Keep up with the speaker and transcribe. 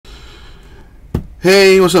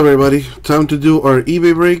Hey, what's up, everybody? Time to do our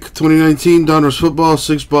eBay break 2019 Donruss Football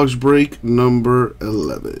 6-box break number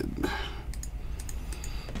 11.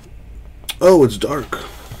 Oh, it's dark.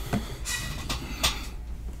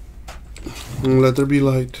 Let there be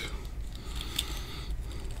light.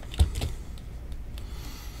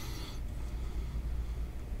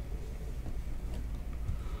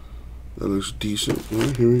 That looks decent. All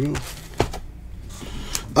right, here we go.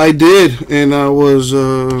 I did, and I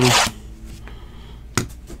wasn't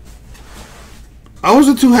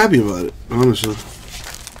too happy about it, honestly.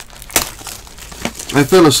 I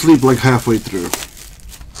fell asleep like halfway through.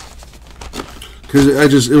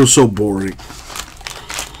 Because it was so boring.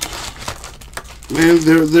 Man,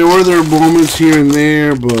 there were moments here and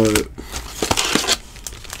there, but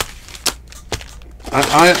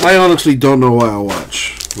I honestly don't know why I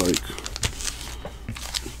watch. Like,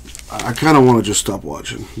 I kind of want to just stop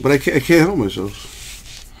watching, but I can't help myself.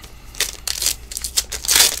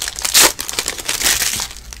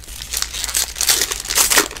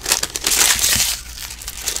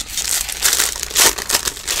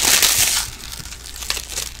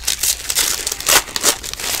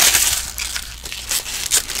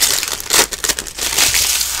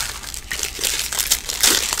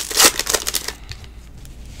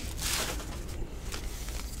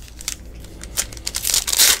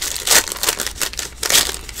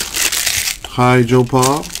 Hi, Joe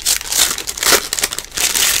Paul.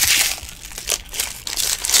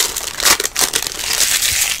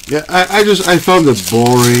 Yeah, I found it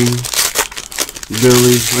boring,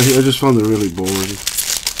 Billy. I just found it really boring.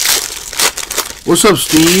 What's up,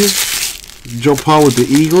 Steve? Joe Paul with the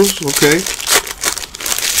Eagles. Okay.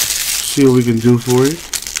 See what we can do for you.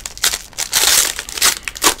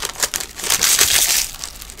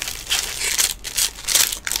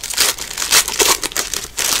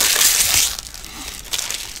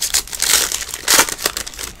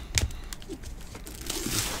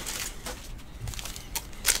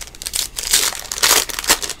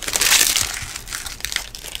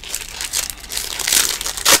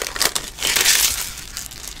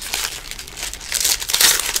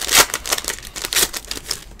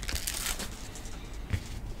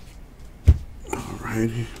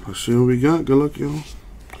 Alrighty, let's see what we got. Good luck, y'all.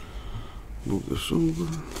 Move this over.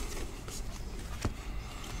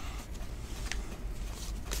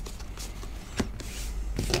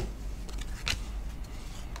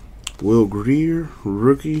 Will Greer,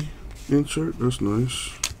 rookie insert. That's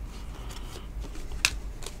nice.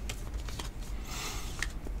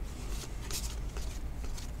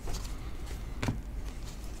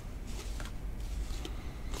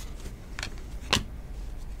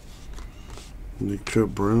 Nick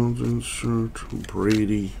Chubb Browns insert.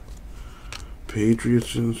 Brady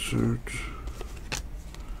Patriots insert.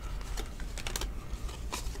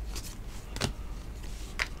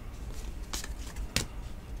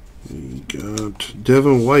 We got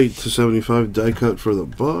Devin White to 75 die cut for the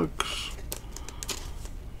Bucks.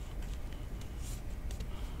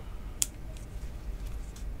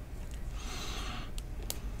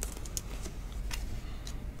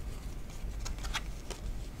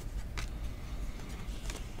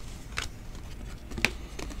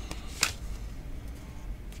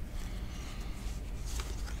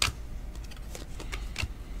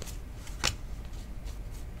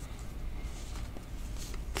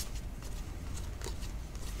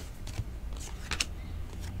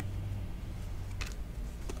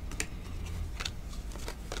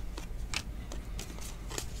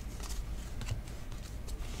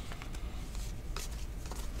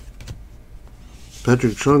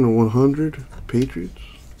 Patrick Chung to 100 Patriots.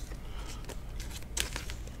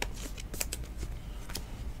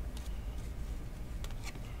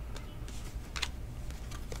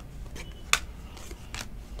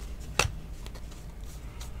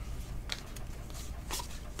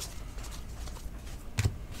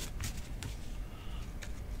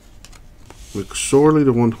 McSorley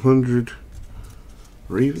to 100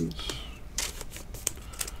 Ravens.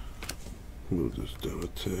 Move this down a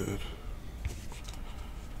tad.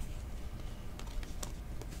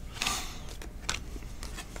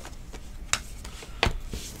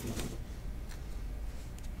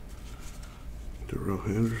 Darrell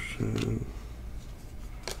Henderson.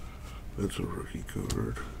 That's a rookie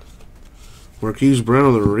card. Marquise Brown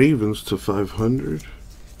of the Ravens to 500.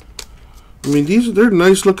 I mean, they're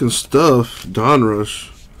nice looking stuff. Donruss,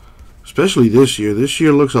 especially this year. This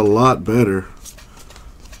year looks a lot better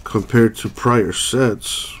compared to prior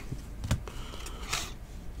sets.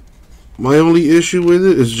 My only issue with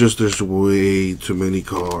it is just there's way too many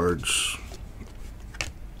cards.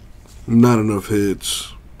 Not enough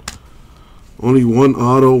hits. Only one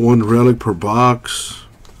auto, one relic per box.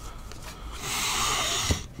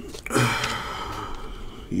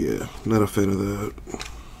 Yeah, not a fan of that.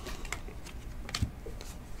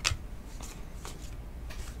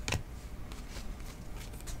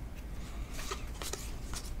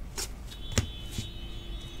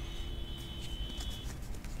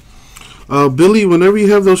 Billy, whenever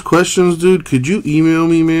you have those questions, dude, could you email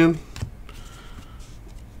me, man?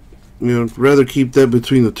 You know, rather keep that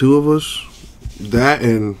between the two of us. That,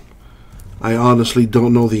 and I honestly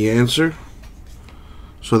don't know the answer.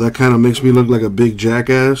 So that kind of makes me look like a big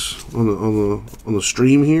jackass on the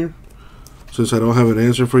stream here, since I don't have an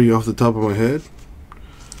answer for you off the top of my head.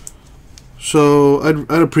 So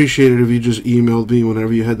I'd appreciate it if you just emailed me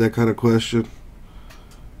whenever you had that kind of question.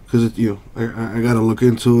 Because, you know, I got to look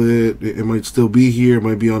into it. It might still be here. It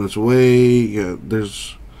might be on its way. Yeah,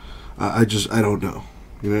 I don't know.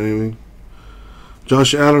 You know what I mean?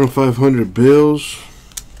 Josh Allen, 500 Bills.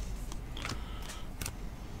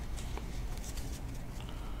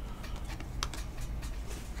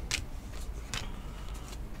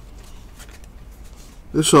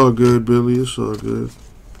 It's all good, Billy. It's all good.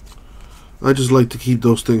 I just like to keep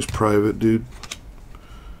those things private, dude.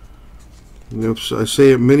 Yep, I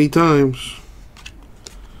say it many times.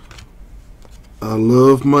 I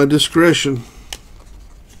love my discretion.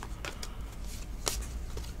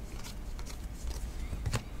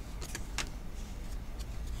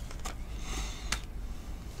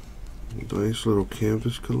 Nice little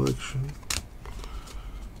canvas collection.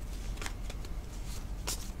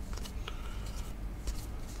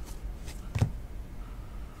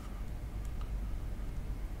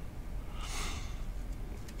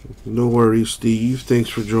 No worries, Steve. Thanks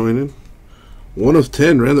for joining. 1 of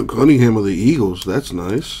 10, Randall Cunningham of the Eagles. That's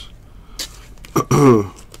nice.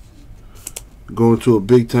 Going to a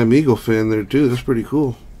big-time Eagle fan there, too. That's pretty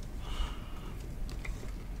cool.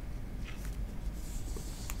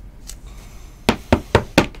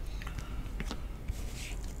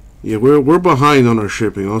 Yeah, we're behind on our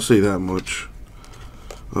shipping. I'll say that much.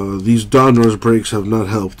 These Donruss breaks have not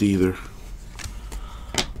helped either.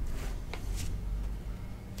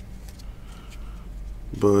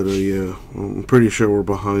 But, yeah, I'm pretty sure we're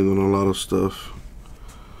behind on a lot of stuff.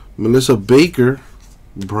 Melissa Baker,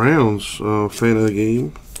 Browns, fan of the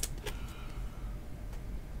game.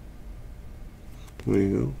 There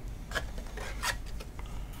you go.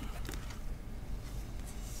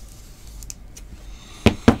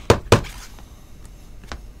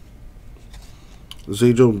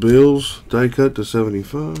 Zay Jones Bills, die cut to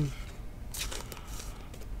 75.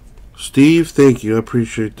 Steve, thank you. I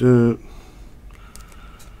appreciate that.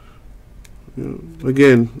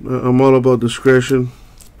 Again, I'm all about discretion.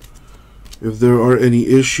 If there are any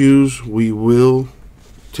issues, we will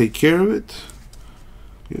take care of it.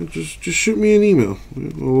 Just shoot me an email.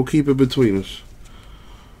 We'll keep it between us.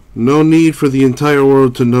 No need for the entire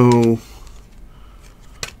world to know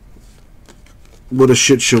what a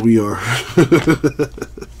shit show we are.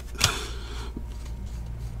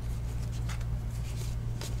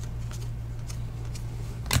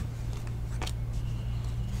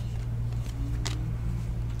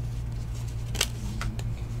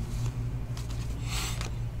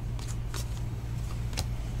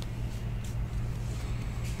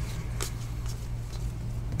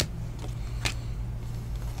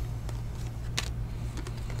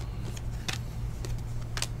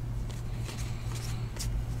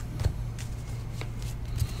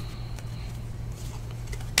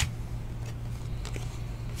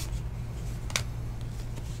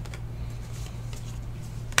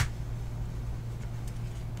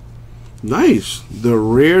 Nice. The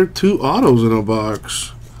rare 2 autos in a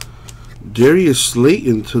box. Darius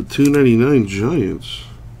Slayton to 299 Giants.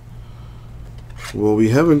 Well,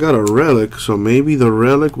 we haven't got a relic, so maybe the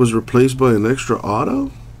relic was replaced by an extra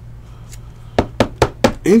auto?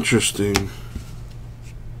 Interesting.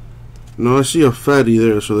 No, I see a fatty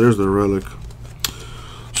there, so there's the relic.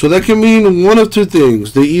 So that can mean one of two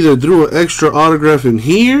things. They either drew an extra autograph in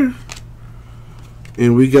here,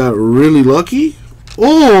 and we got really lucky,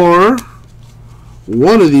 or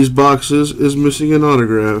one of these boxes is missing an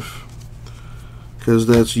autograph, because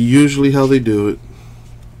that's usually how they do it.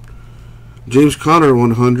 James Conner,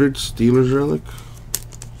 100, Steelers relic.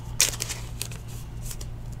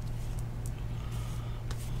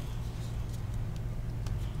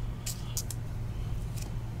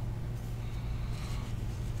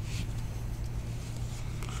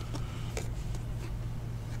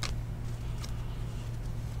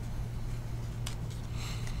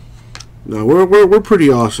 Now we're pretty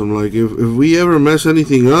awesome. Like if we ever mess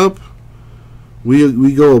anything up,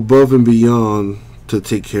 we go above and beyond to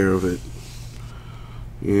take care of it.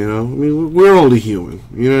 You know, I mean, we're only human.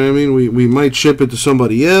 You know what I mean? We might ship it to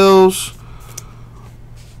somebody else.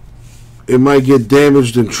 It might get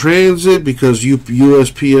damaged in transit because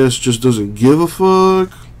USPS just doesn't give a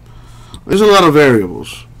fuck. There's a lot of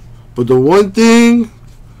variables. But the one thing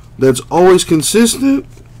that's always consistent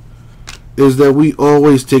is that we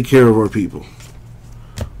always take care of our people.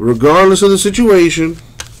 Regardless of the situation,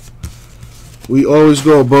 we always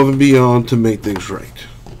go above and beyond to make things right.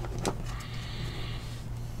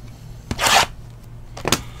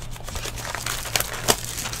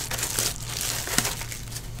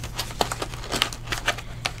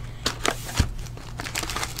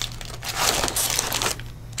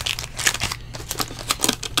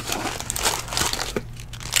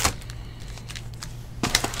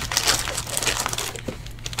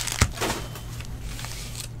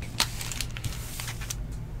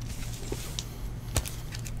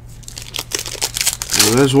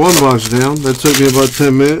 That's one box down. That took me about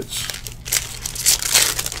 10 minutes.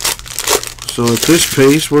 So at this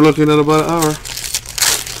pace, we're looking at about an hour.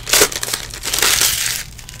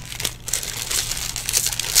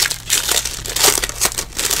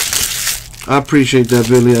 I appreciate that,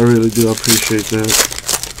 Billy. I really do. I appreciate that.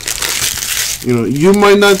 You know, you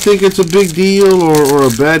might not think it's a big deal or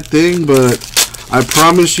a bad thing, but I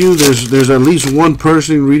promise you there's at least one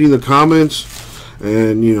person reading the comments,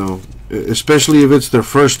 and, you know, especially if it's their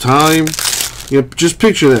first time. You know, just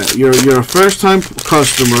picture that. You're a first-time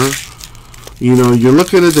customer. You know, you're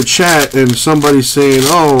looking at the chat and somebody's saying,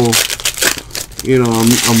 "Oh, you know,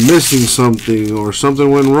 I'm missing something or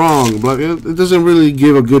something went wrong." But it doesn't really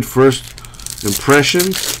give a good first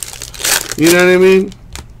impression. You know what I mean?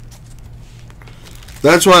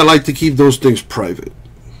 That's why I like to keep those things private.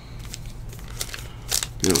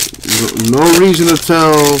 You know, no reason to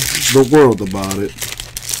tell the world about it.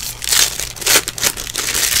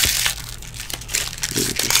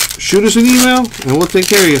 Shoot us an email and we'll take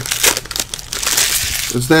care of you.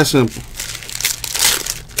 It's that simple.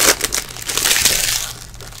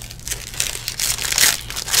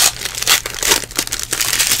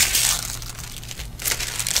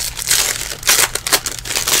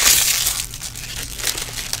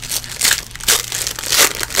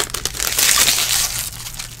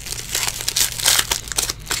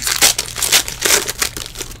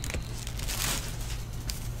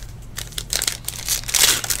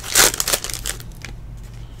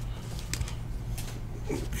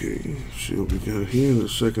 Okay, see what we got here in the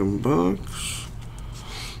second box.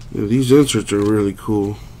 Yeah, these inserts are really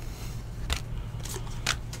cool.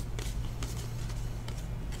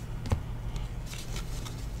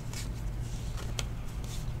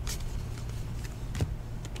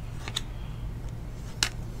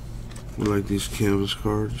 I like these canvas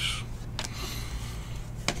cards.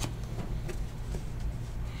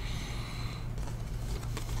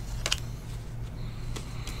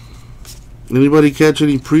 Anybody catch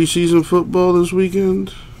any preseason football this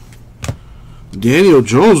weekend? Daniel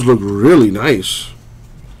Jones looked really nice.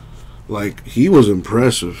 Like, he was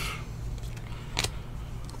impressive.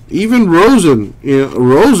 Even Rosen,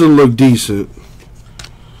 Rosen looked decent.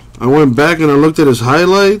 I went back and I looked at his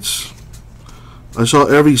highlights. I saw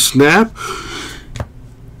every snap.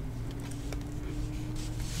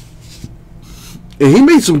 And he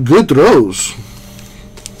made some good throws.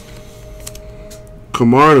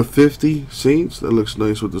 Kamara to 50, Saints. That looks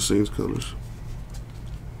nice with the Saints colors.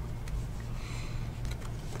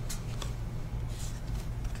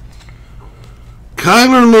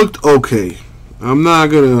 Kyler looked okay. I'm not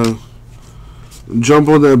going to jump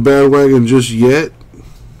on that bandwagon just yet.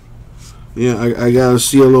 Yeah, I got to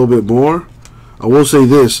see a little bit more. I will say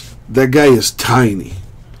this. That guy is tiny.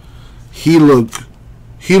 He looked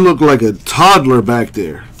like a toddler back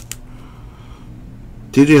there.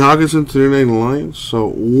 TJ Hawkinson, 39 Lions. So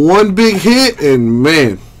one big hit, and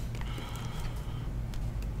man.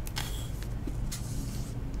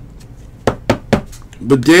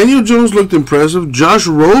 But Daniel Jones looked impressive. Josh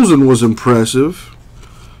Rosen was impressive.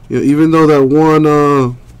 You know, even though that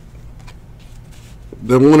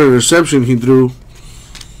one interception he threw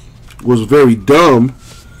was very dumb.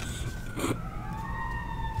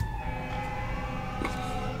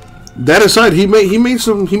 That aside, he made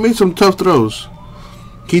some tough throws.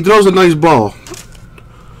 He throws a nice ball.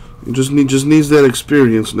 He just needs that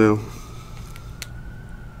experience now.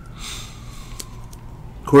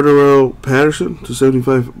 Cordero Patterson to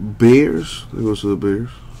 75 Bears. There goes to the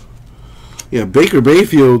Bears. Yeah, Baker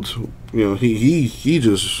Mayfield, you know, he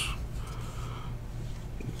just,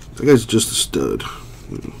 that guy's just a stud.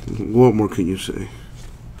 What more can you say?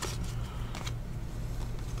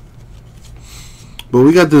 But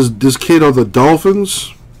we got this kid on the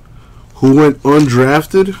Dolphins who went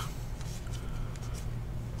undrafted?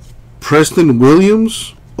 Preston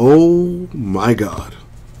Williams. Oh my God.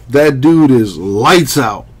 That dude is lights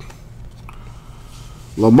out.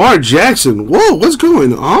 Lamar Jackson. Whoa, what's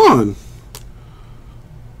going on?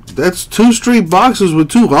 That's 2 straight boxes with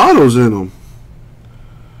 2 autos in them.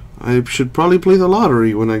 I should probably play the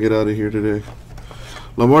lottery when I get out of here today.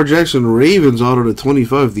 Lamar Jackson Ravens auto to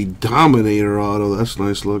 25. The Dominator auto. That's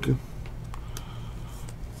nice looking.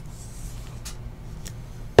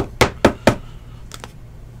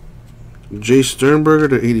 Jay Sternberger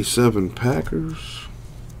to 87 Packers.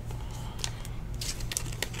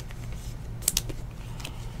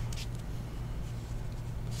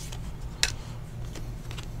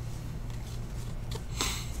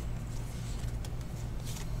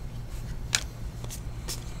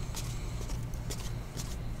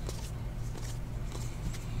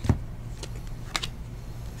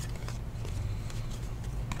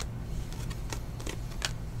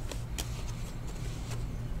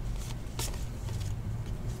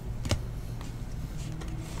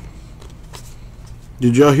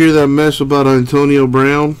 Did y'all hear that mess about Antonio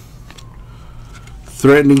Brown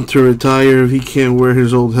threatening to retire if he can't wear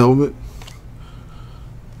his old helmet?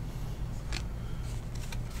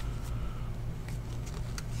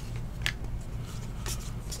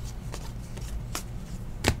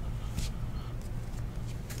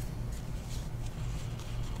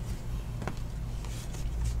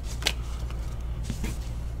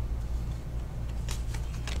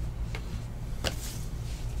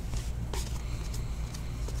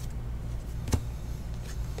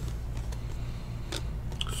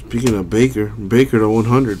 Speaking of Baker to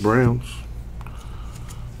 100 Browns.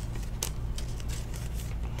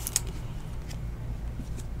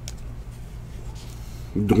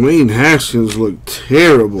 Dwayne Haskins looked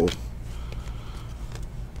terrible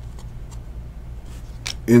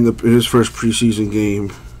in his first preseason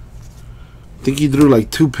game. I think he threw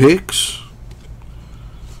like 2 picks.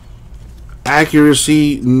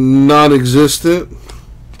 Accuracy non-existent.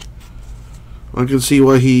 I can see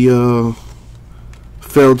why he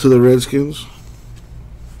fell to the Redskins.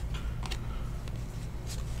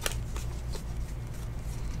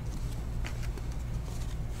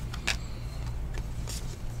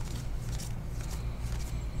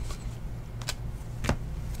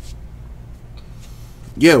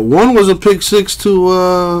 Yeah, one was a pick 6 to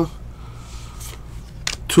a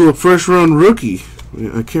first round rookie.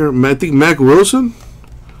 I think Mac Wilson.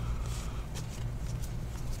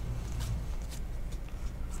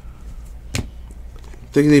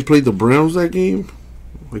 I think they played the Browns that game.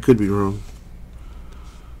 I could be wrong.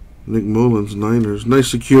 Nick Mullins, Niners. Nice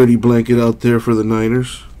security blanket out there for the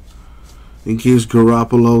Niners, in case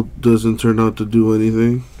Garoppolo doesn't turn out to do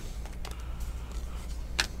anything.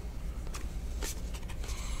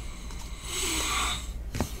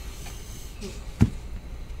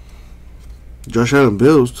 Josh Allen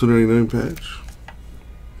Bills, 299 patch.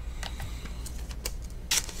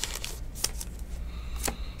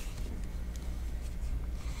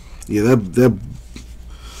 Yeah,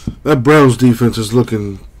 that Browns defense is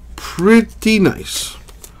looking pretty nice.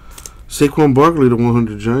 Saquon Barkley to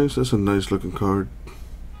 100 Giants. That's a nice looking card.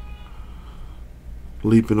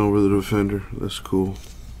 Leaping over the defender. That's cool.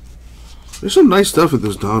 There's some nice stuff with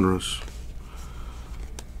this Donruss.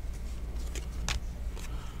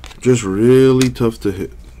 Just really tough to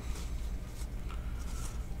hit.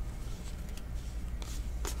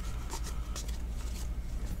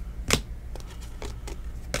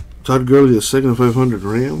 Todd Gurley, the second 500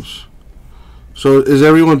 Rams. So is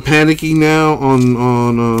everyone panicking now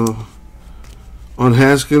on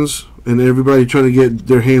Haskins, and everybody trying to get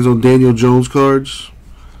their hands on Daniel Jones cards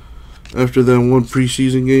after that one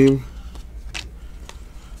preseason game?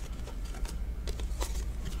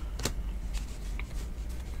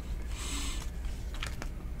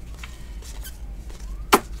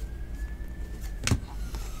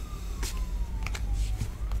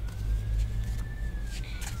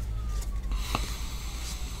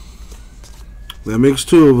 That makes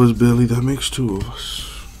 2 of us, Billy. That makes 2 of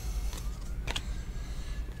us.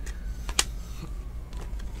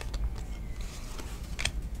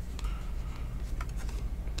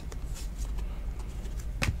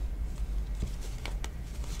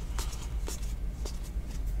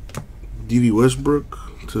 D.V. Westbrook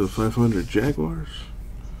to 500 Jaguars.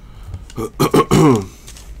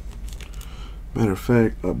 Matter of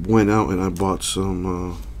fact, I went out and I bought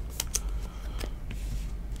some...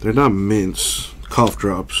 they're not mints. Cough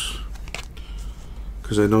drops,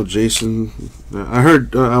 because I know Jason.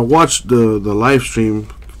 I watched the live stream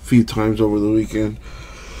a few times over the weekend,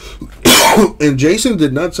 and Jason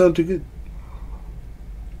did not sound too good.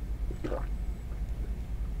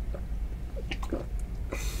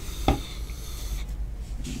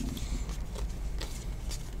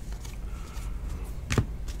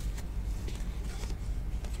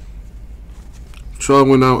 So I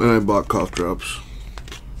went out and I bought cough drops.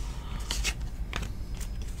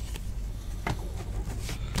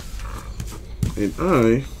 And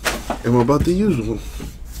I am about to use one.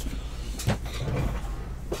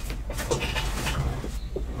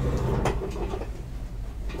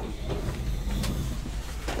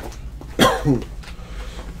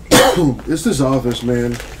 It's this office,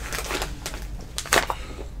 man.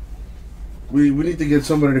 We need to get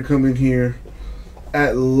somebody to come in here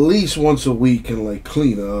at least once a week and like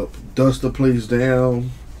clean up, dust the place down,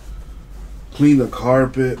 clean the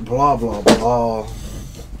carpet, blah blah blah.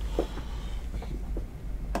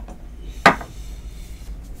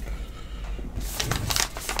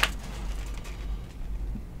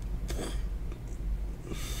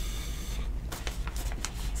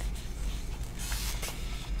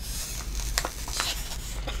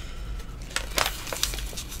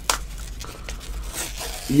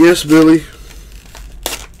 Yes, Billy.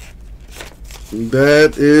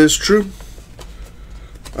 That is true.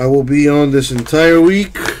 I will be on this entire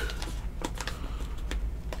week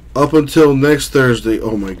up until next Thursday.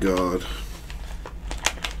 Oh my God.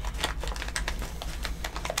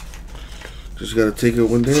 Just gotta take it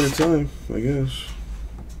one day at a time, I guess.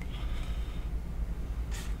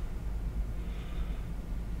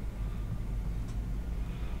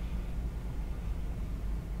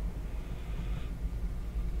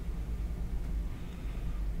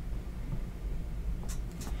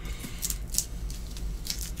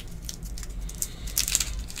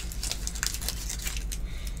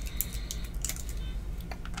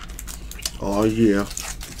 Oh yeah,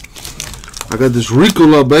 I got this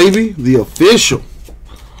Ricola, baby, the official.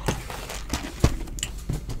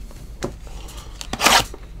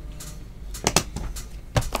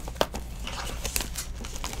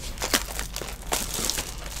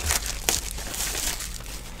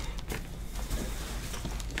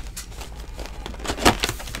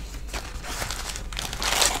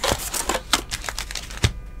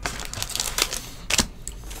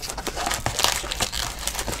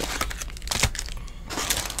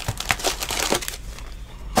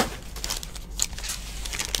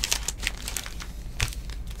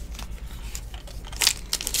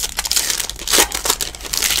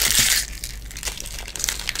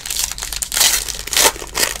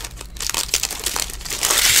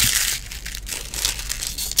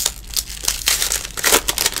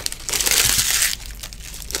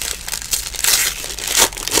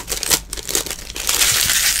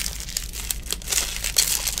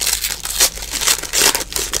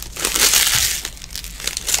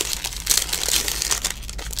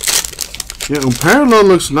 Yeah, and Parallel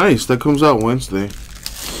looks nice. That comes out Wednesday.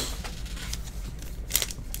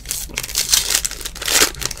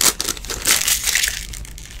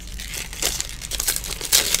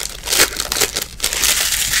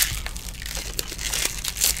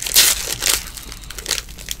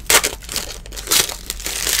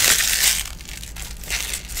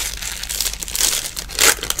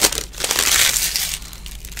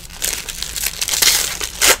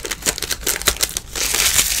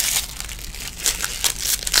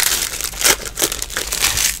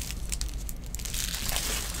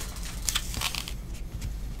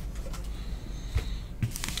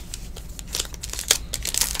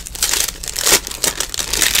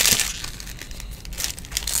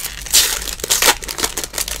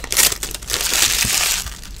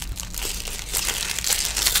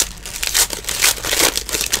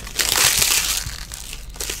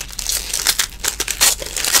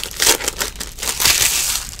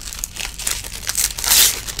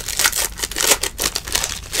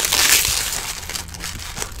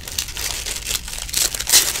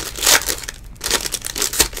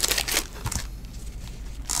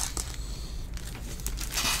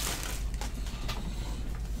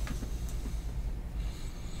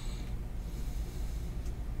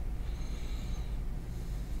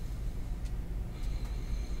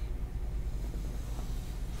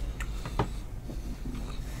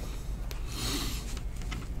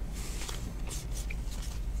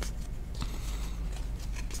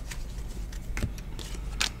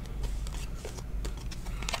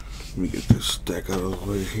 Let me get this stack out of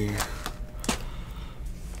the way here.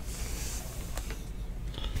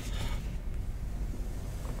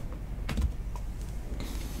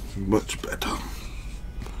 Much better.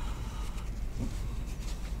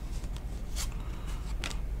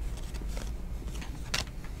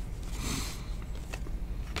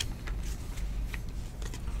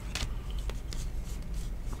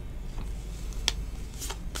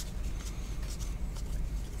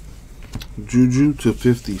 Juju to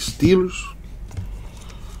 50 Steelers.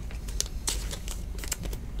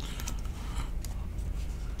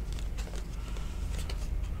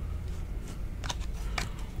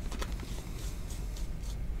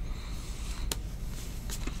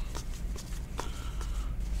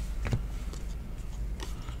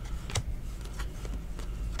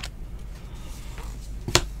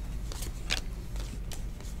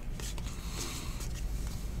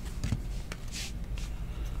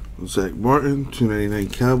 Zach Martin, 299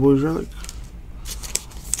 Cowboys relic.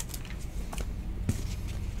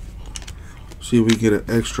 See if we get an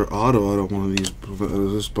extra auto out of one of these, out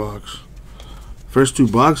of this box. First two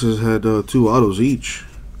boxes had 2 autos each.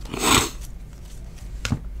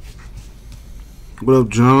 What up,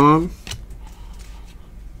 John?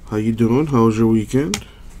 How you doing? How was your weekend?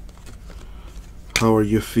 How are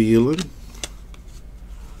you feeling?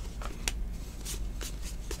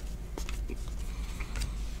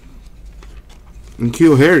 And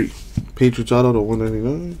Kill Harry, Patriots auto to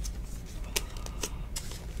 199.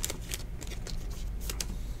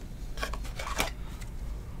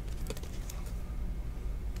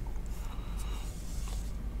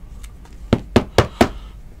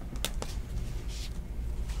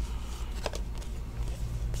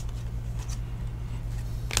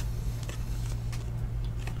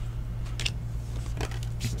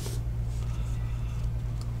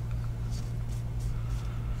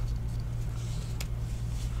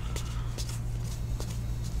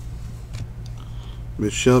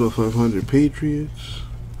 Michelle to 500 Patriots.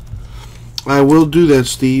 I will do that,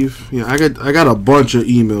 Steve. Yeah, I got a bunch of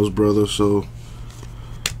emails, brother, so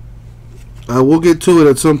I will get to it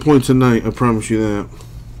at some point tonight. I promise you that.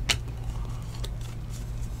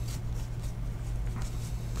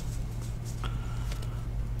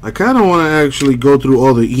 I kind of want to actually go through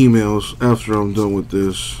all the emails after I'm done with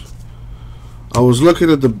this. I was looking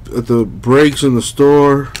at the breaks in the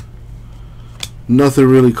store. Nothing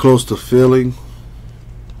really close to filling.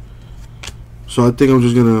 So I think I'm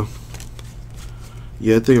just gonna,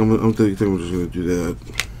 yeah, I think I'm just gonna do that.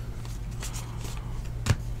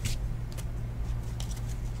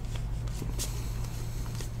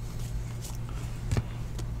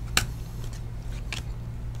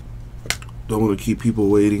 Don't want to keep people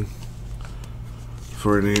waiting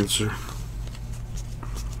for an answer.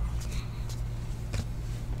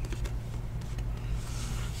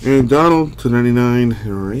 And Donald to 99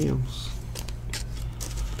 Rams.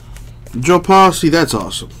 Joe Posse, that's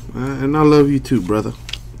awesome, and I love you too, brother.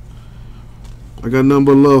 I got nothing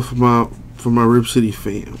but love for my Rip City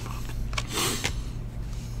fam.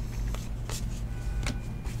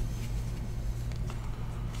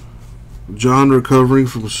 John recovering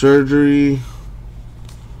from surgery.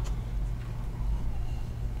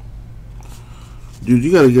 Dude,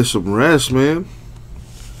 you gotta get some rest, man.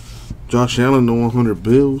 Josh Allen to 100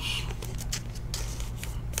 Bills.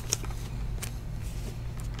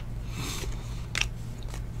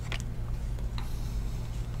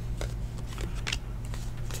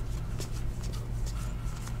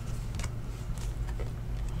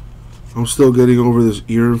 I'm still getting over this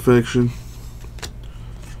ear infection.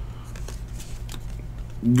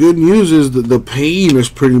 Good news is that the pain is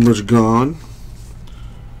pretty much gone.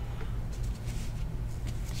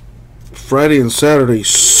 Friday and Saturday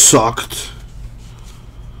sucked.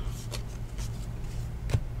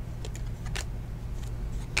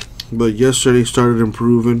 But yesterday started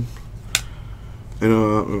improving.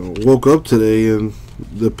 And woke up today and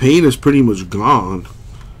the pain is pretty much gone.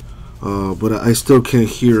 But I still can't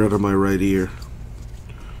hear out of my right ear,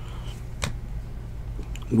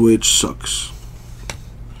 which sucks.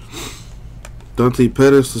 Dante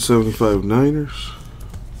Pettis to 75 Niners.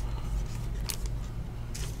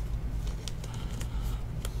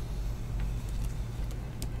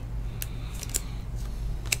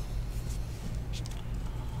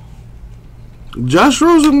 Josh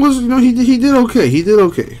Rosen was, he did okay. He did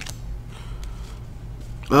okay.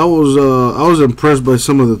 I was impressed by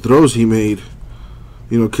some of the throws he made.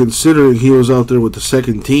 Considering he was out there with the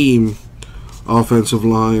second team offensive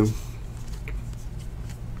line.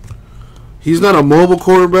 He's not a mobile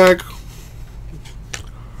quarterback,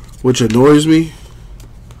 which annoys me.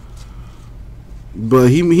 But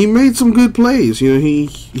he made some good plays. He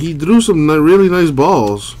threw some really nice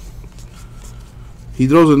balls. He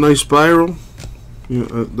throws a nice spiral.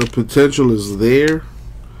 The potential is there.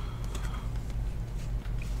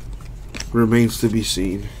 Remains to be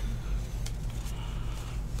seen.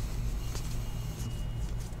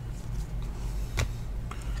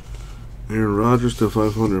 Aaron Rodgers to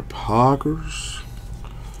 500 Packers.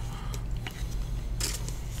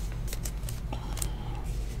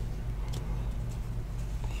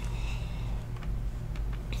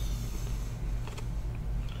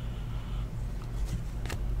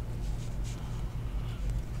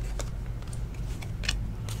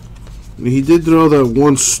 He did throw that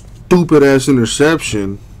one stupid ass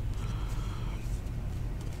interception,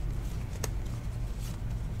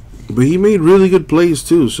 but he made really good plays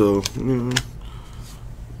too, so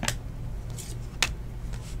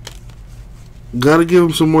gotta give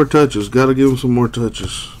him some more touches.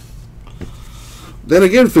 then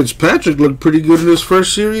again, Fitzpatrick looked pretty good in his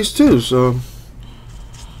first series too. So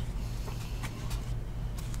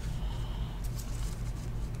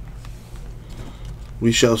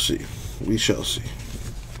we shall see. We shall see.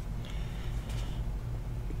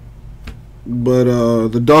 But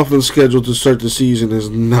the Dolphins' schedule to start the season is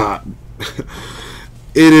not.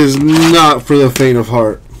 It is not for the faint of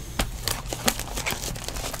heart.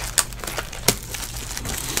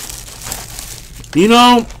 You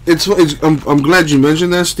know, I'm glad you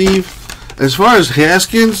mentioned that, Steve. As far as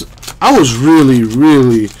Haskins, I was really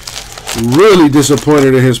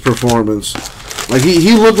disappointed in his performance. Like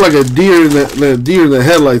he looked like a deer in the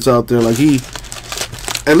headlights out there. Like he,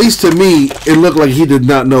 at least to me, it looked like he did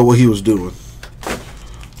not know what he was doing.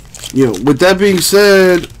 You know, with that being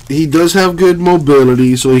said, he does have good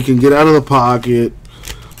mobility, so he can get out of the pocket.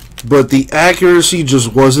 But the accuracy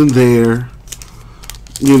just wasn't there.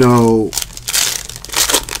 You know,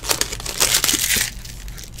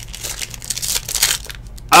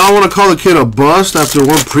 I don't want to call the kid a bust after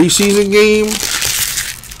one preseason game,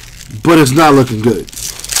 but it's not looking good.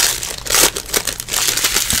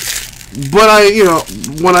 But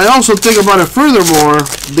when I also think about it furthermore,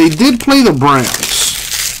 they did play the Browns.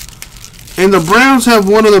 And the Browns have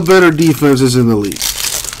one of the better defenses in the league.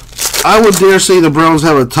 I would dare say the Browns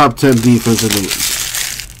have a top 10 defense in the league.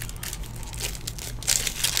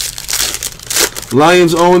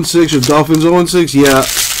 Lions 0-6 or Dolphins 0-6? Yeah.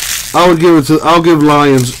 I'll give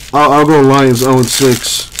Lions. I'll go Lions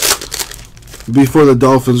 0-6 before the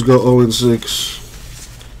Dolphins go 0-6.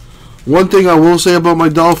 One thing I will say about my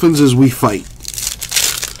Dolphins is we fight.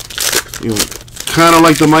 You know, kind of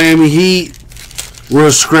like the Miami Heat, we're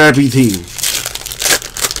a scrappy team.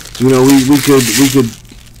 You know, we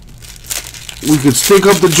could stick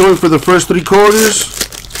up the joint for the first 3 quarters,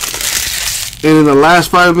 and in the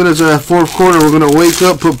last 5 minutes of that 4th quarter, we're gonna wake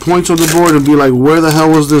up, put points on the board, and be like, "Where the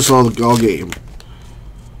hell was this all game?"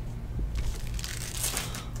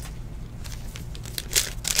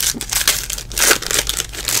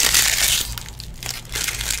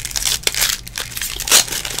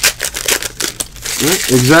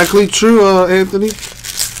 Exactly true, Anthony.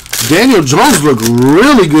 Daniel Jones looked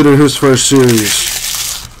really good in his first series.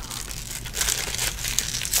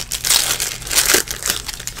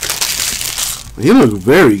 He looked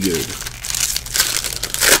very good.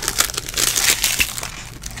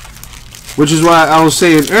 Which is why I was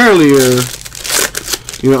saying earlier,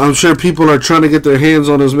 you know, I'm sure people are trying to get their hands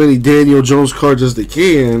on as many Daniel Jones cards as they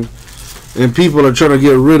can, and people are trying to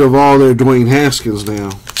get rid of all their Dwayne Haskins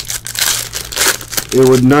now. It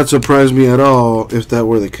would not surprise me at all if that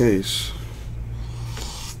were the case.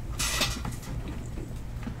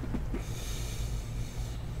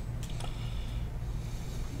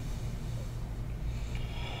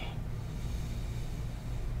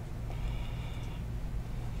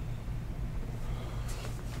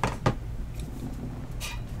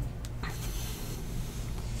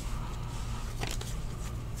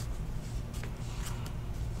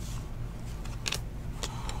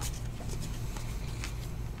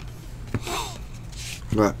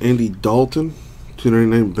 Got Andy Dalton,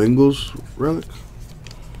 299 Bengals relic.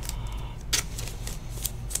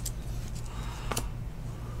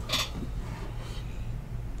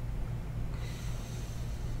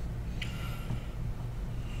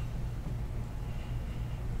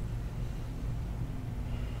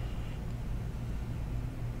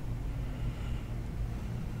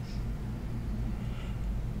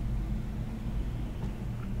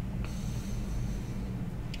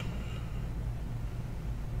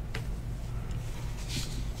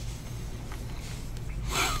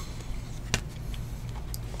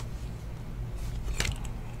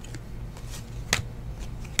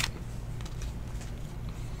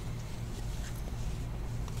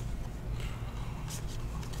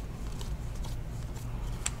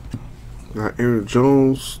 Got Aaron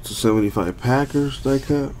Jones to 75 Packers die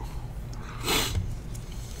cut.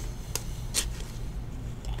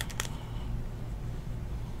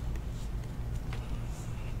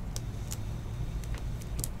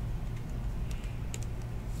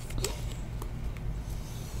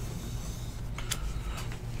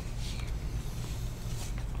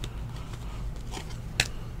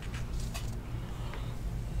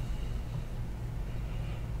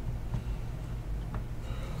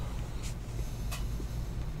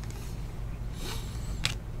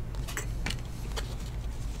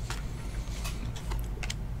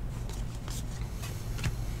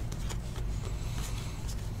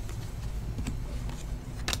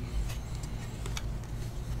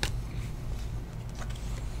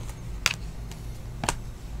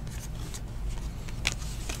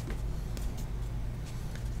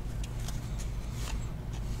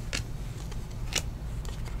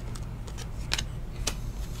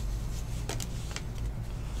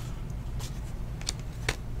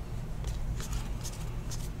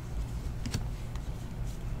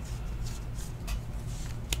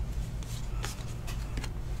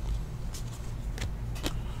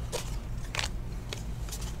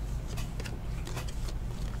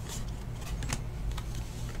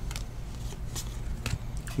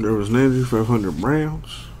 There was 9,500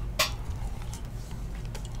 Browns.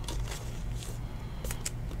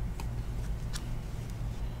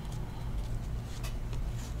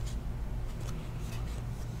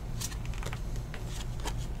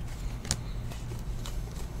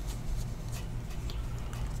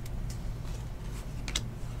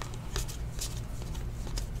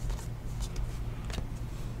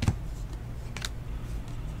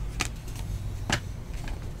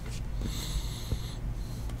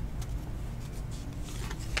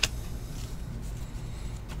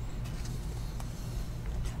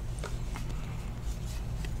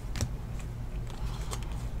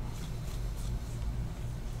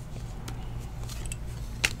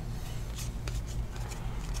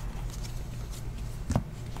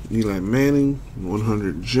 Eli Manning,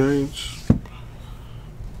 100 Giants.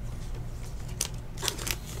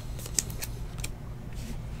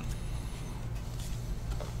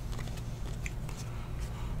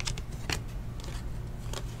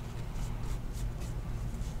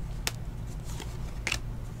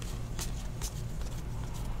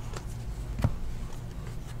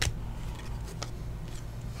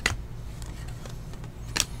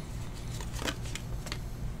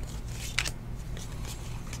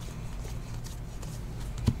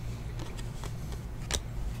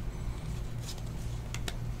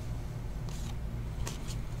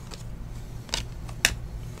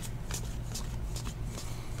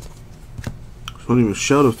 Don't even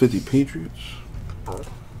shout of 50 Patriots.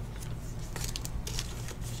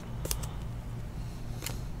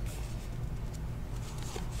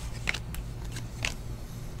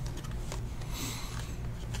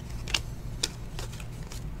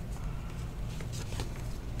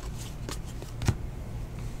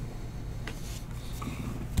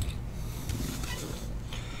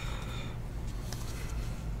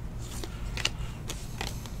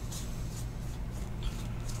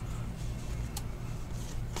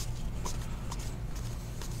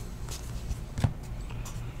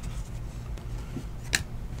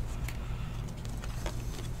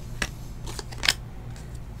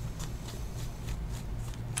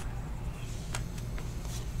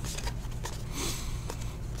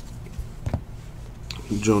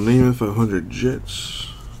 Joe Namath, 500 Jets.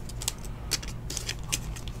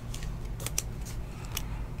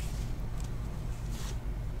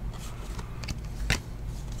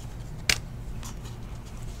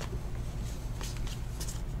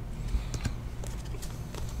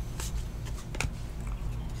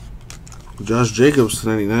 Josh Jacobs,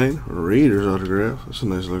 99. Raiders autograph. That's a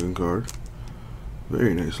nice looking card.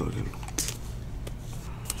 Very nice looking.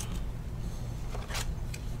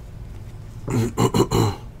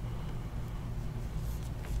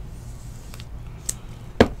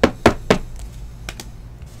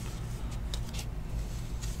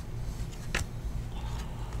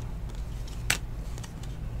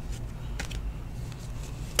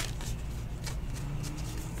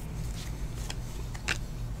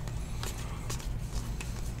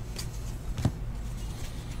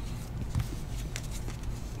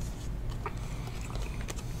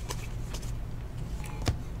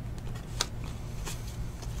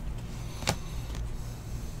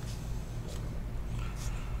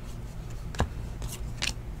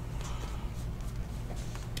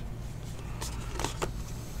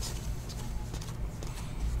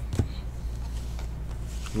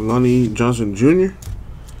 Lonnie Johnson Jr.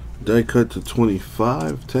 Die cut to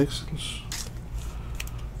 25, Texans.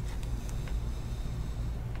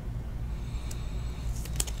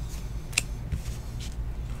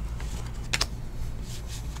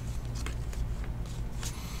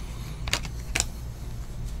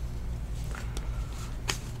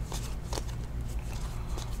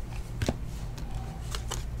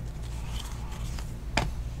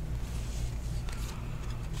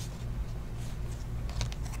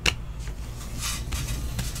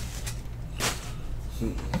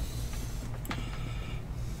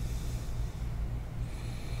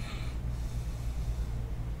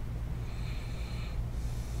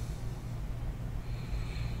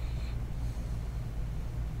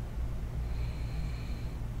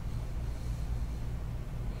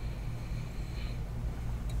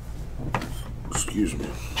 Excuse me.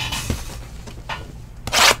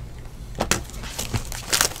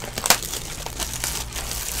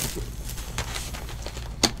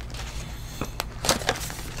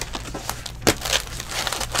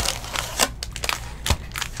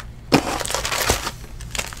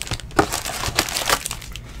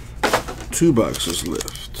 Two boxes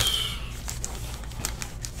left.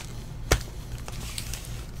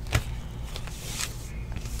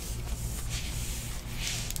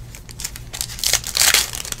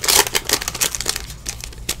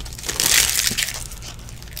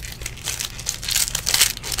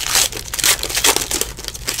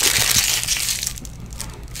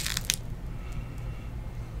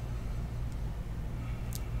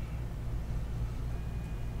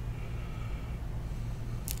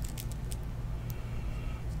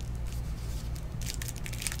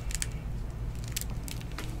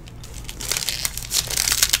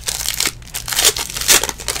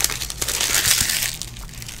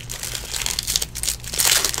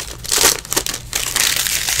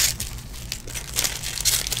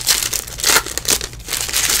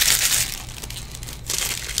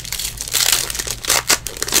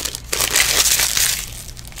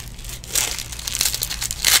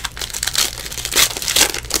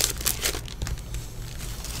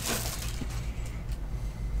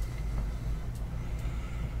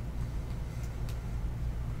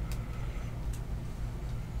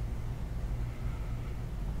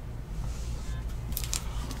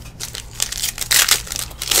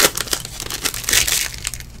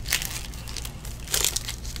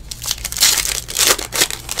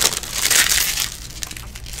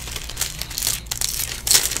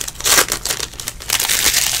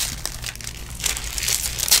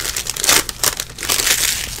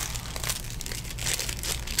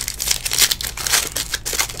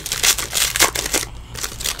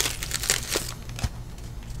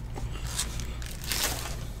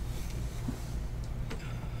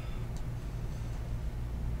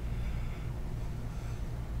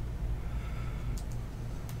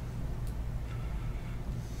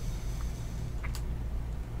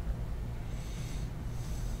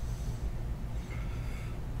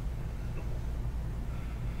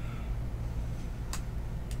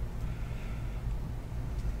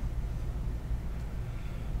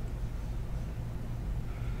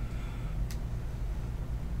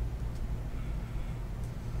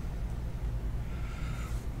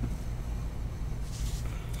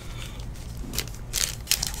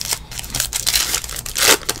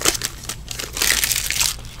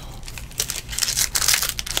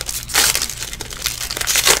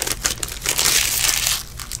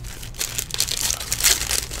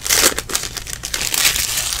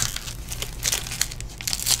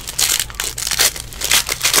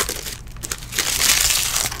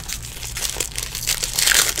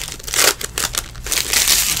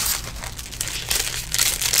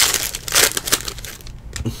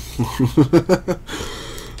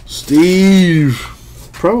 Steve.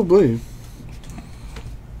 Probably.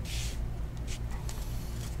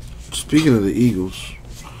 Speaking of the Eagles,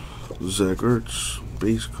 Zach Ertz,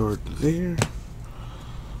 base card there.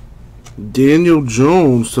 Daniel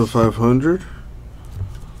Jones to 500.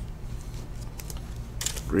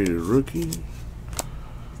 Rated rookie.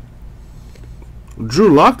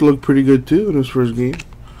 Drew Lock looked pretty good too in his first game.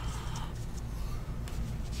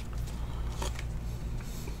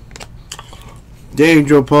 Dang,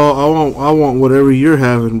 Joe Paul, I want whatever you're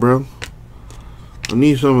having, bro. I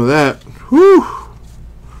need some of that. Whew.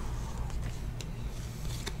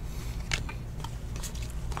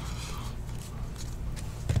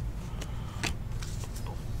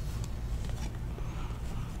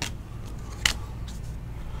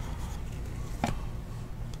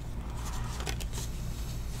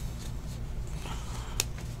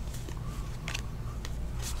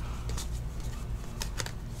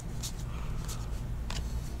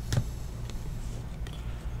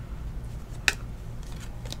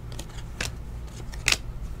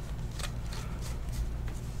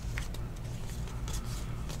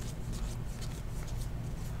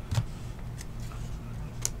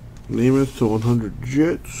 Namath to 100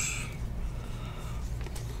 Jets.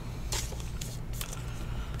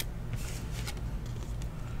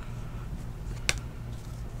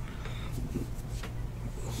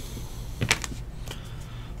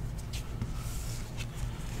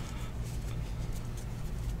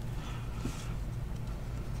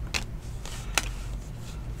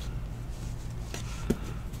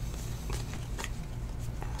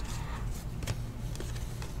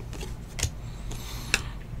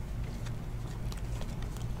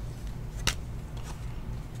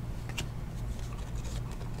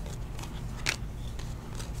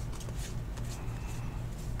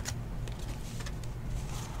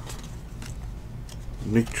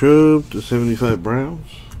 Nick Chubb to 75 Browns.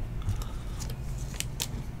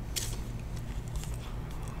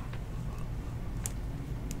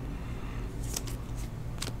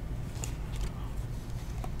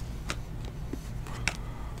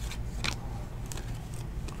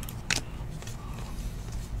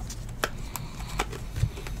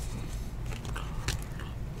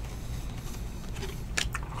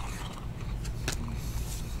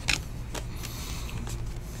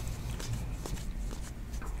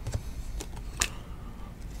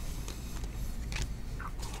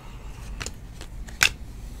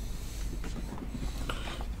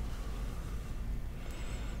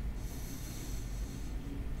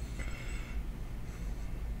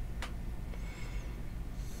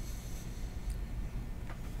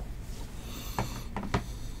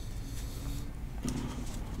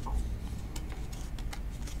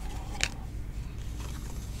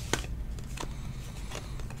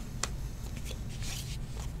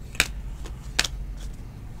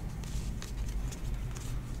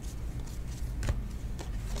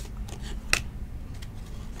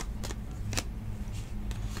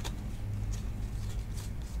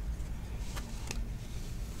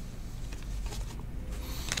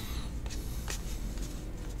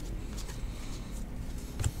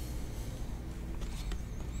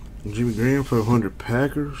 Jimmy Graham, 500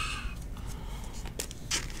 Packers.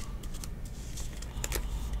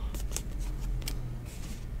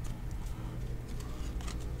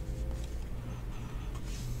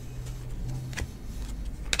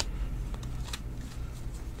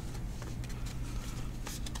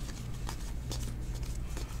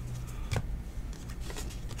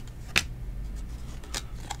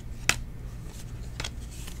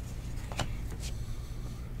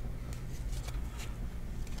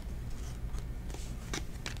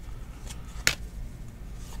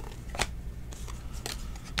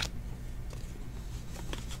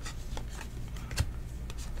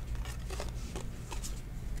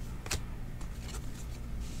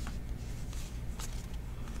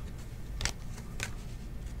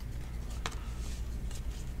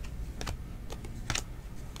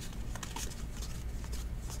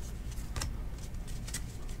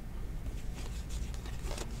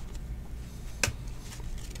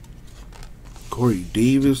 Corey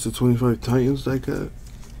Davis, the 25 Titans that got.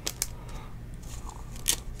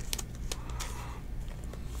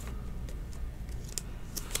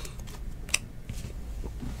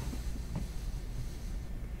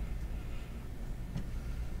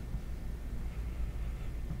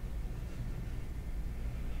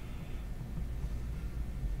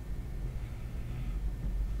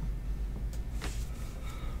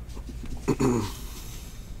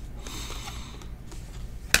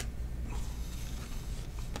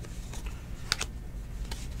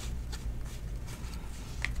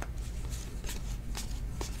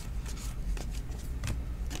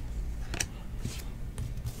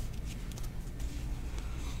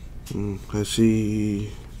 I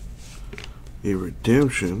see a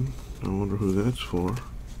redemption. I wonder who that's for.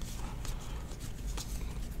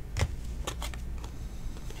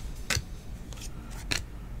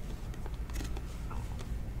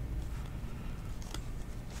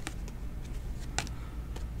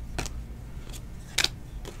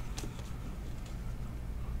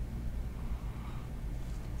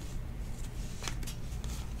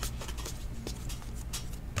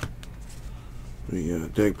 We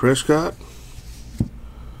got Dak Prescott,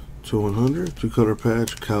 2/100, 2-color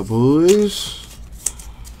patch, Cowboys.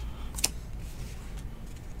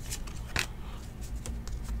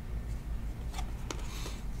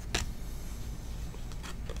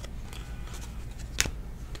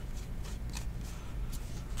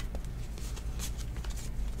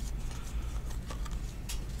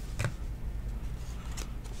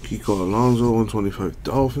 Kiko Alonso, 125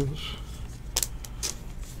 Dolphins.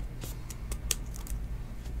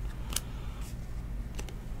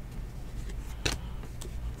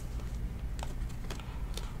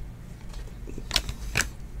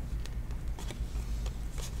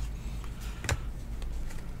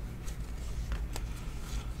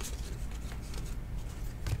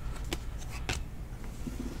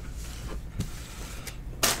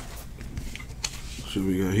 So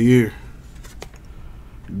we got here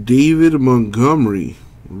David Montgomery,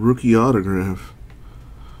 rookie autograph.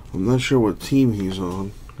 I'm not sure what team he's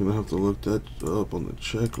on. Gonna have to look that up on the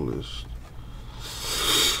checklist.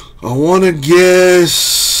 I wanna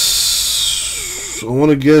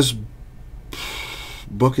guess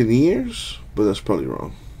Buccaneers, but that's probably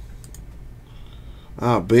wrong.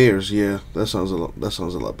 Ah, Bears, yeah. That sounds a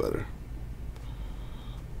lot better.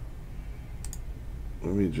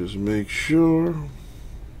 Let me just make sure.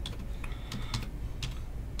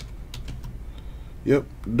 Yep,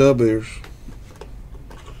 the Bears.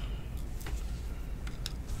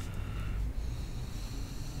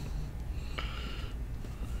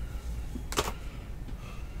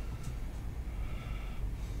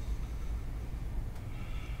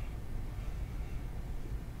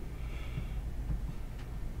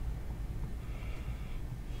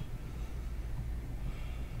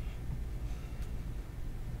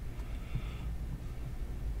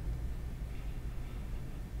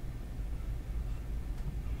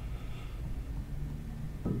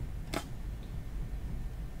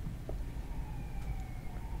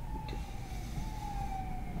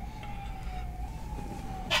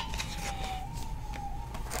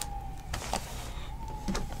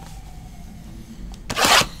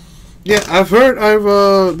 Yeah,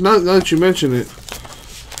 now that you mention it,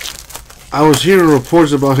 I was hearing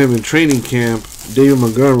reports about him in training camp, David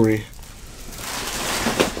Montgomery.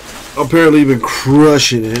 Apparently been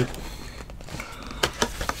crushing it.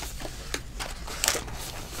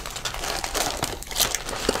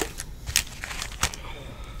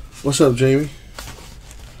 What's up, Jamie?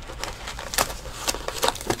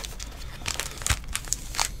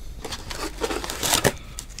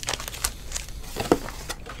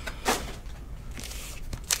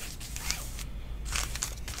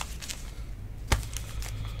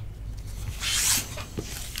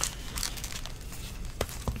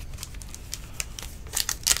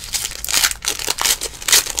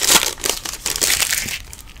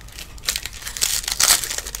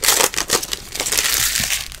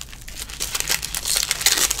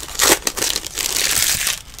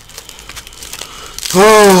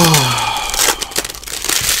 Oh,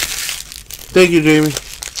 thank you, Jamie.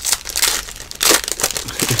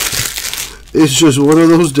 It's just one of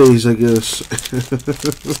those days, I guess.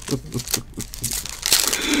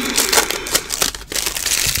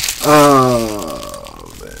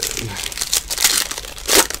 Oh, man.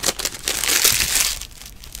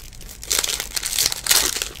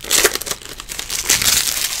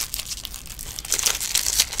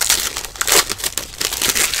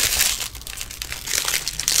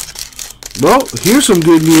 Well, here's some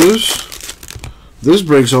good news. This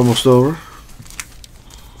break's almost over.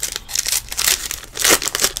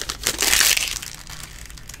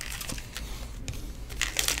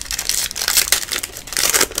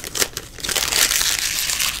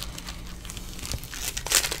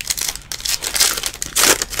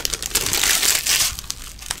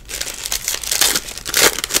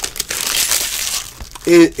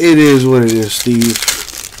 It is what it is, Steve.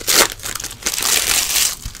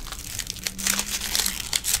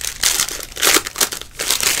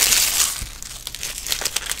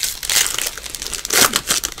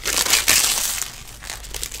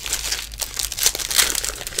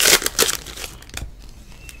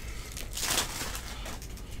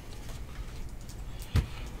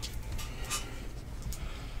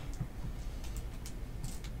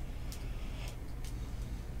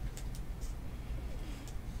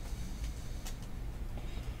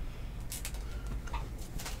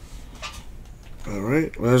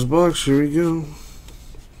 Alright, last box, here we go.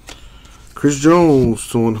 Chris Jones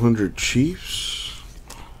to 100 Chiefs.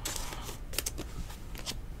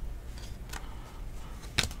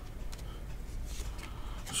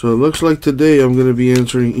 So it looks like today I'm going to be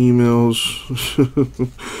answering emails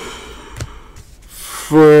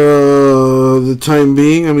for the time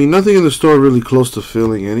being. I mean, nothing in the store really close to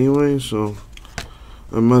filling anyway, so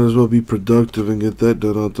I might as well be productive and get that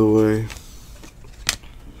done out the way.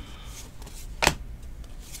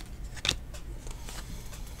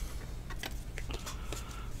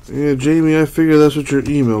 Yeah, Jamie, I figure that's what your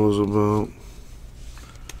email is about.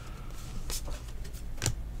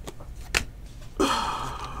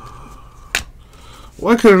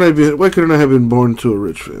 Why couldn't I have been born to a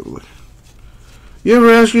rich family? You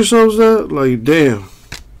ever ask yourselves that? Like, damn.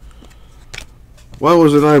 Why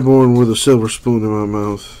wasn't I born with a silver spoon in my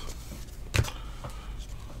mouth?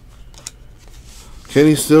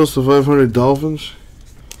 Kenny Stills to 500 Dolphins.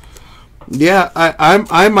 Yeah,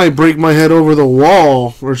 I might break my head over the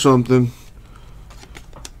wall or something.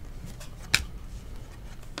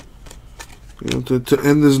 You know, to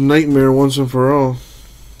end this nightmare once and for all.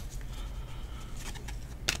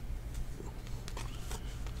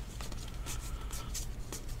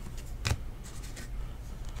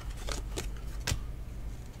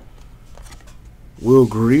 Will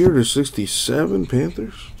Greer to 67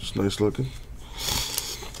 Panthers. It's nice looking.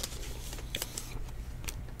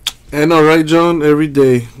 And alright, John, every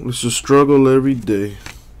day. It's a struggle every day.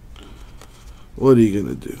 What are you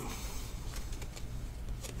gonna do?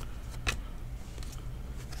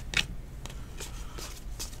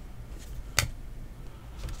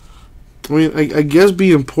 I mean, I guess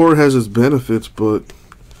being poor has its benefits, but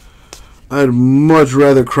I'd much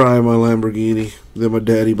rather cry in my Lamborghini than my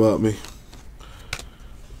daddy bought me.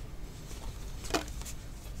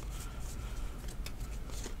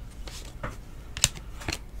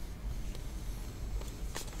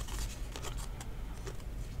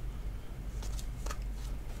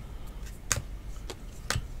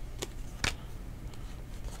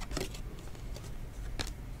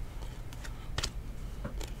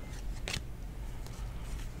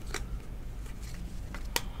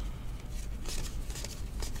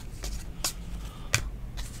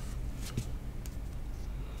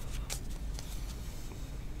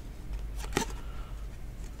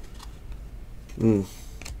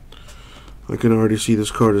 I can already see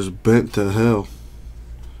this card is bent to hell.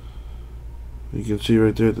 You can see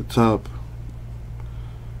right there at the top.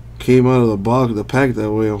 Came out of the box, the pack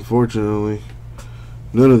that way, unfortunately.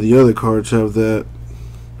 None of the other cards have that.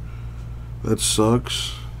 That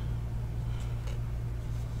sucks.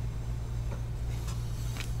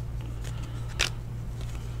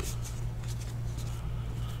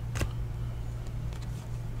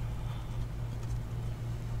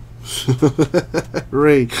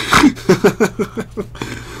 Ray.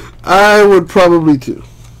 I would probably too.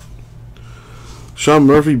 Sean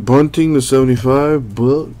Murphy bunting to 75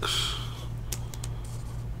 bucks.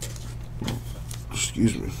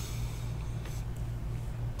 Excuse me.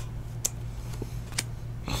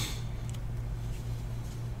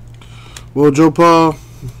 Well, Joe Paul,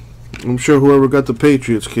 I'm sure whoever got the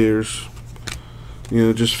Patriots cares. You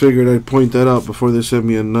know, just figured I'd point that out before they sent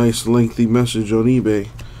me a nice lengthy message on eBay.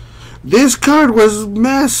 This card was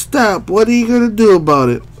messed up. What are you going to do about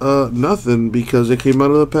it? Nothing, because it came out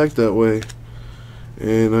of the pack that way.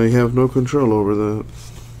 And I have no control over that.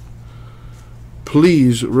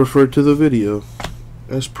 Please refer to the video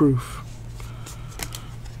as proof.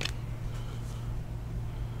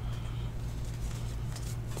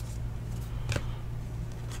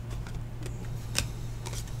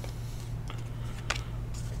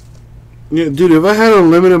 Yeah, dude, if I had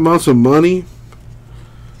unlimited amounts of money,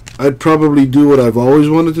 I'd probably do what I've always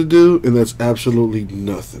wanted to do, and that's absolutely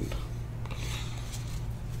nothing.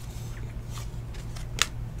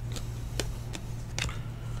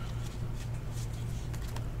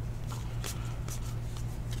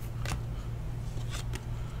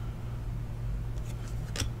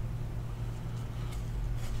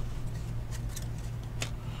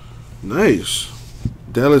 Nice.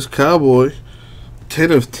 Dallas Cowboy,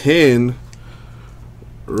 10 of 10,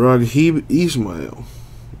 Raghib Ismail.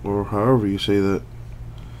 Or however you say that.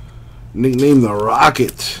 Nicknamed the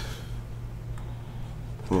Rocket.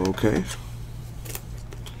 Okay.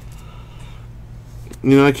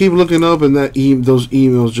 You know, I keep looking up and those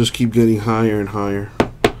emails just keep getting higher and higher.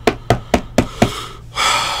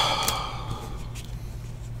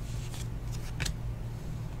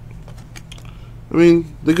 I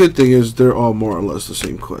mean, the good thing is they're all more or less the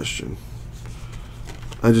same question.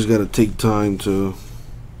 I just gotta take time to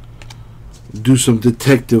do some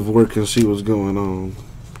detective work and see what's going on.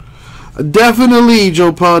 Definitely,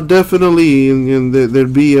 Joe Pod, definitely. And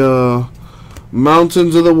there'd be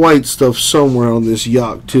mountains of the white stuff somewhere on this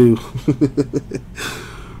yacht, too.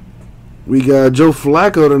 We got Joe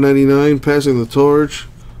Flacco to 99, passing the torch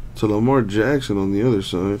to Lamar Jackson on the other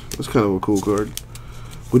side. That's kind of a cool card.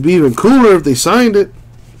 Would be even cooler if they signed it.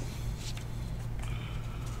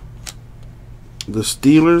 The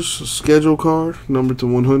Steelers schedule card, number to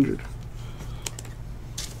 100.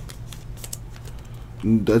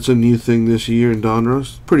 That's a new thing this year in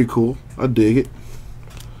Donruss. Pretty cool. I dig it.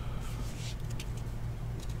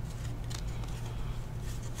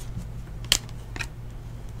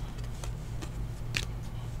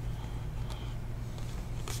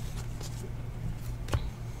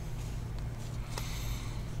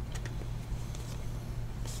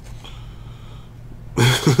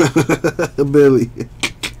 Billy.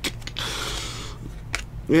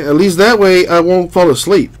 Yeah, at least that way I won't fall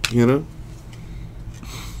asleep, you know.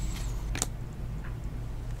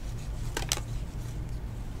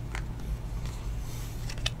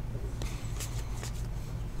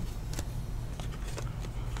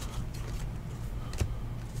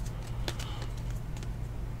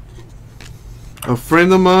 A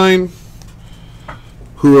friend of mine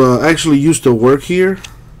who actually used to work here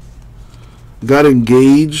got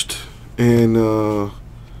engaged and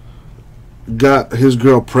got his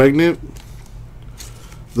girl pregnant.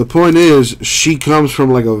 The point is, she comes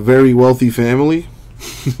from like a very wealthy family.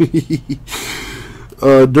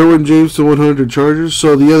 Derwin James to 100 Chargers.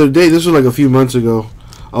 So the other day, this was like a few months ago,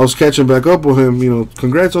 I was catching back up with him, you know,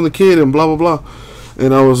 congrats on the kid and blah, blah, blah.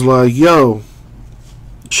 And I was like, yo,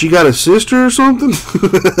 she got a sister or something?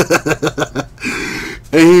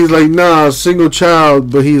 And he's like, nah, single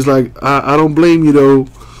child. But he's like, I don't blame you, though.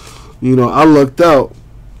 You know, I lucked out.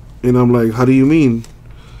 And I'm like, how do you mean?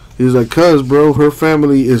 He's like, cuz, bro, her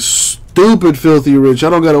family is stupid filthy rich. I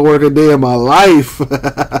don't got to work a day in my life.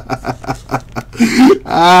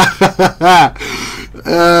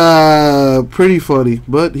 Pretty funny.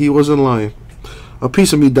 But he wasn't lying. A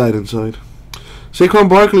piece of me died inside. Saquon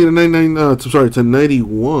Barkley to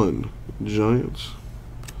 91 Giants.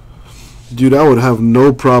 Dude, I would have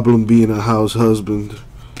no problem being a house husband.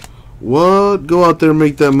 What? Go out there and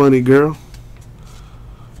make that money, girl.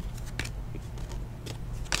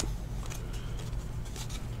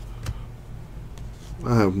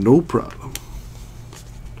 I have no problem.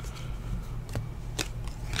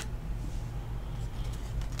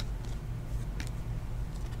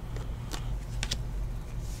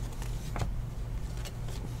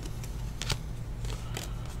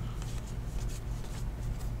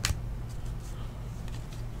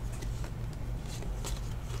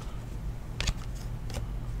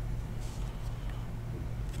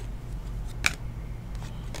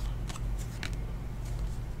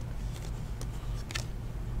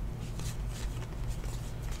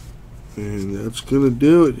 And that's going to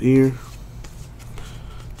do it here.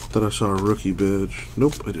 Thought I saw a rookie badge.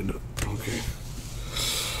 Nope, I did not. Okay.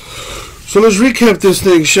 So let's recap this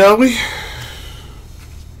thing, shall we?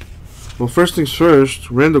 Well, first things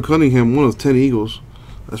first, Randall Cunningham, 1 of 10 Eagles.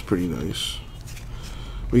 That's pretty nice.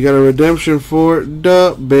 We got a redemption for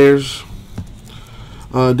the Bears.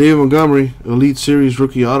 David Montgomery, Elite Series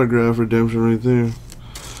rookie autograph redemption right there.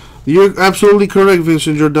 You're absolutely correct,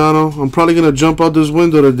 Vincent Giordano. I'm probably going to jump out this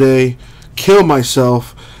window today, kill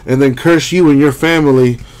myself, and then curse you and your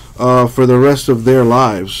family for the rest of their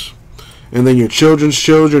lives. And then your children's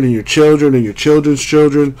children and your children and your children's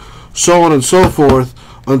children, so on and so forth,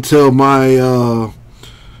 until my,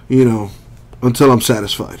 until I'm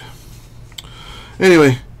satisfied.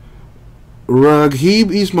 Anyway,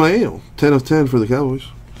 Raghib Ismail, 10 of 10 for the Cowboys.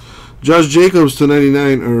 Josh Jacobs to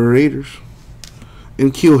 99 Raiders.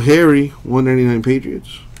 And Keel Harry, 199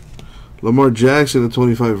 Patriots. Lamar Jackson to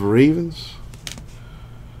 25 Ravens.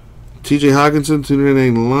 TJ Hawkinson,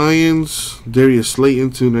 299 Lions. Darius Slayton,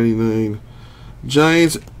 299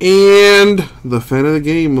 Giants. And the fan of the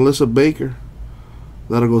game, Melissa Baker.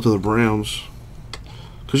 That'll go to the Browns.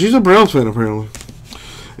 Because she's a Browns fan, apparently.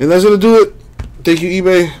 And that's going to do it. Thank you,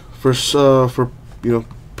 eBay, for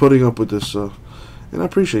putting up with this. And I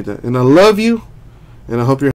appreciate that. And I love you. And I hope you're